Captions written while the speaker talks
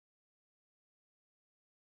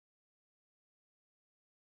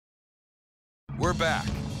We're back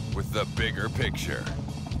with the bigger picture.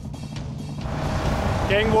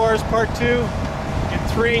 Gang Wars Part 2 in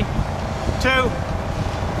 3, 2.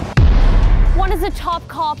 One is a top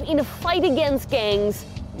cop in a fight against gangs,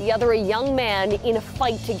 the other a young man in a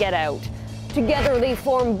fight to get out. Together they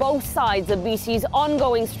form both sides of BC's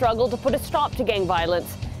ongoing struggle to put a stop to gang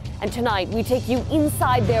violence. And tonight we take you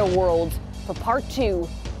inside their worlds for Part 2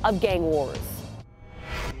 of Gang Wars.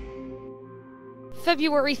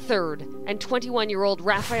 February 3rd, and 21-year-old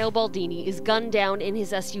Raphael Baldini is gunned down in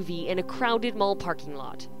his SUV in a crowded mall parking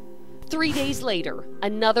lot. 3 days later,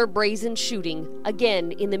 another brazen shooting,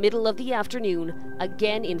 again in the middle of the afternoon,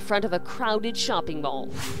 again in front of a crowded shopping mall.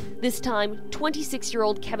 This time,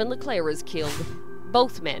 26-year-old Kevin Leclerc is killed.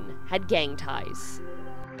 Both men had gang ties.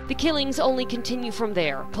 The killings only continue from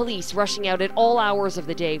there, police rushing out at all hours of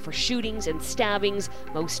the day for shootings and stabbings,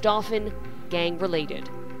 most often gang-related.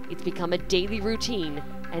 It's become a daily routine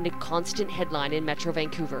and a constant headline in Metro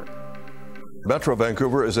Vancouver. Metro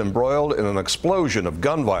Vancouver is embroiled in an explosion of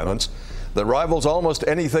gun violence that rivals almost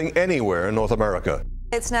anything anywhere in North America.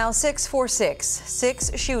 It's now 646.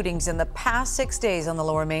 6 shootings in the past 6 days on the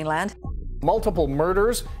Lower Mainland. Multiple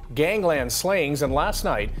murders, gangland slayings, and last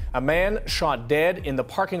night, a man shot dead in the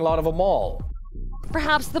parking lot of a mall.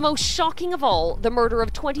 Perhaps the most shocking of all, the murder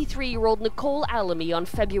of 23-year-old Nicole Alamy on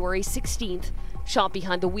February 16th, shot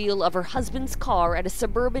behind the wheel of her husband's car at a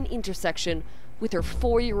suburban intersection with her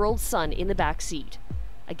 4-year-old son in the back seat.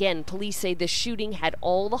 Again, police say this shooting had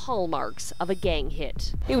all the hallmarks of a gang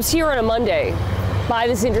hit. It was here on a Monday, by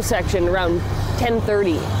this intersection, around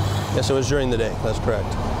 10:30. Yes, it was during the day, that's correct.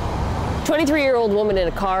 23-year-old woman in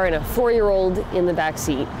a car and a 4-year-old in the back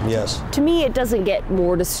seat. Yes. To me, it doesn't get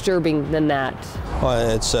more disturbing than that. Well,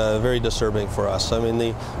 it's very disturbing for us. I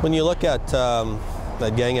mean, when you look at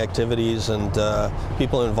gang activities and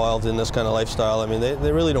people involved in this kind of lifestyle, I mean,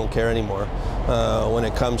 they really don't care anymore when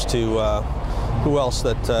it comes to who else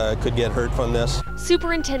that could get hurt from this.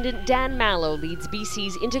 Superintendent Dan Mallow leads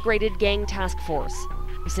BC's Integrated Gang Task Force.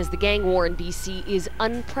 He says the gang war in BC is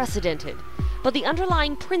unprecedented, but the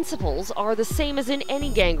underlying principles are the same as in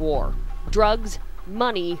any gang war: drugs,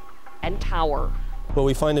 money, and power. What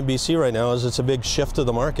we find in BC right now is it's a big shift of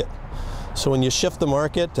the market. So when you shift the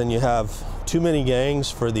market and you have too many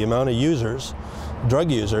gangs for the amount of users,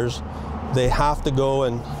 drug users, they have to go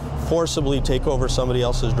and forcibly take over somebody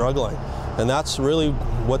else's drug line. And that's really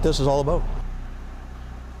what this is all about.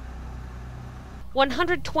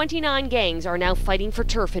 129 gangs are now fighting for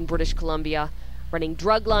turf in British Columbia, running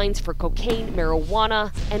drug lines for cocaine,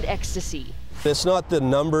 marijuana, and ecstasy. It's not the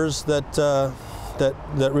numbers that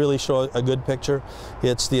really show a good picture.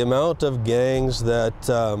 It's the amount of gangs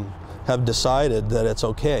that have decided that it's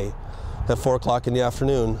okay at 4 o'clock in the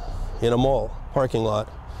afternoon in a mall parking lot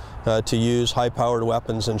to use high-powered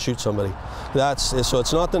weapons and shoot somebody. So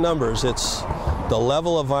it's not the numbers, it's the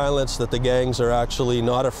level of violence that the gangs are actually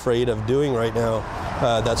not afraid of doing right now.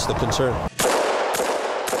 That's the concern.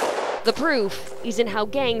 The proof is in how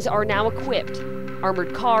gangs are now equipped.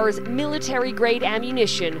 Armored cars, military-grade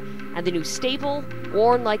ammunition, and the new staple,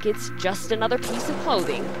 worn like it's just another piece of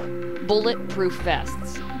clothing: bulletproof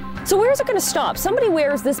vests. So where's it going to stop? Somebody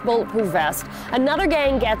wears this bulletproof vest, another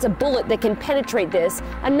gang gets a bullet that can penetrate this,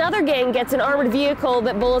 another gang gets an armored vehicle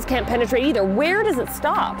that bullets can't penetrate either. Where does it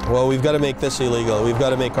stop? Well, we've got to make this illegal. We've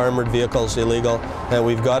got to make armored vehicles illegal, and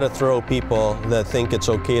we've got to throw people that think it's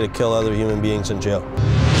okay to kill other human beings in jail.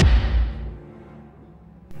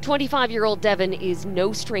 25-year-old Devin is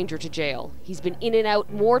no stranger to jail. He's been in and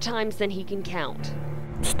out more times than he can count.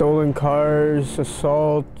 Stolen cars,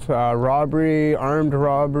 assault, robbery, armed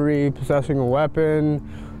robbery, possessing a weapon,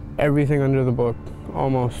 everything under the book,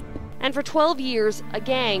 almost. And for 12 years, a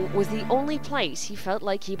gang was the only place he felt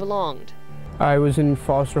like he belonged. I was in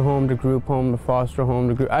foster home to group home to foster home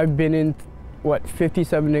to group. I've been in,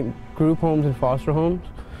 57 group homes and foster homes,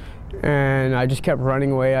 and I just kept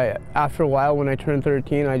running away. After a while, when I turned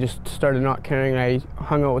 13, I just started not caring. I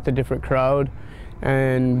hung out with a different crowd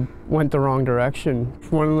and went the wrong direction.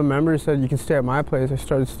 One of the members said, "You can stay at my place." I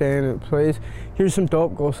started staying at the place. "Here's some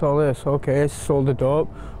dope, go sell this." Okay, I sold the dope.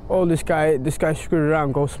 "Oh, this guy screwed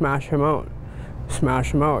around, go smash him out."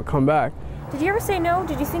 Smash him out, come back. Did you ever say no?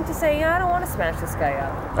 Did you think to say, "Yeah, I don't want to smash this guy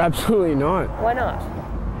up"? Absolutely not. Why not?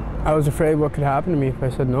 I was afraid what could happen to me if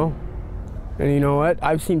I said no. And you know what?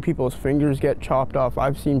 I've seen people's fingers get chopped off.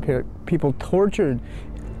 I've seen people tortured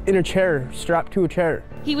in a chair, strapped to a chair.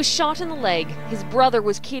 He was shot in the leg, his brother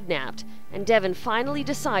was kidnapped, and Devin finally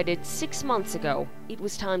decided 6 months ago it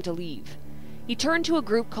was time to leave. He turned to a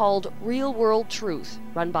group called Real World Truth,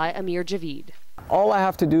 run by Amir Javid. All I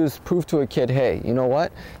have to do is prove to a kid, hey, you know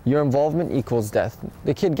what? Your involvement equals death.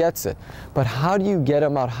 The kid gets it. But how do you get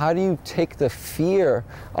him out? How do you take the fear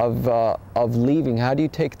of leaving? How do you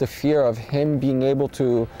take the fear of him being able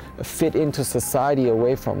to fit into society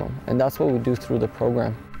away from him? And that's what we do through the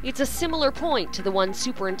program. It's a similar point to the one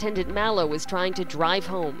Superintendent Mallow is trying to drive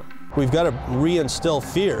home. We've got to reinstill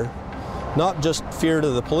fear, not just fear to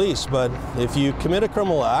the police, but if you commit a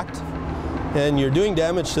criminal act and you're doing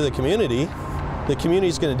damage to the community's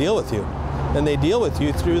going to deal with you. And they deal with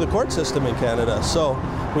you through the court system in Canada. So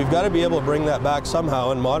we've got to be able to bring that back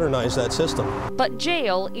somehow and modernize that system. But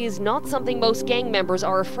jail is not something most gang members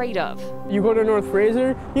are afraid of. You go to North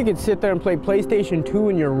Fraser, you can sit there and play PlayStation 2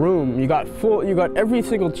 in your room. You got every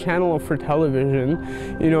single channel for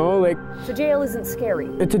television, you know, like. So jail isn't scary.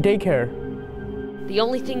 It's a daycare. The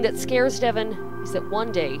only thing that scares Devin is that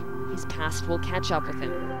one day his past will catch up with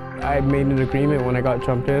him. I made an agreement when I got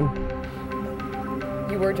jumped in.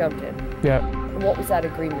 You were jumped in? Yeah. And what was that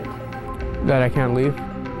agreement? That I can't leave.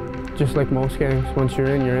 Just like most gangs, once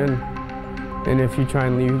you're in, you're in. And if you try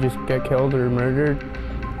and leave, you just get killed or murdered.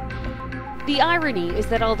 The irony is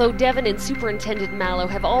that although Devin and Superintendent Mallow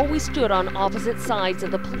have always stood on opposite sides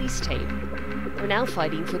of the police tape, they're now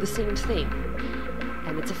fighting for the same thing.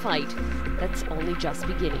 And it's a fight that's only just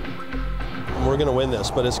beginning. We're going to win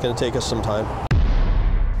this, but it's going to take us some time.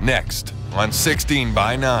 Next on 16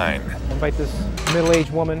 by 9. Invite this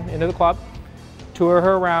middle-aged woman into the club, tour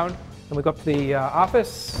her around, and we go up to the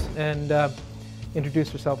office and introduce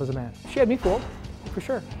herself as a man. She had me fooled, for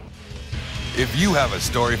sure. If you have a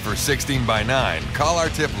story for 16 by 9, call our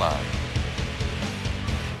tip line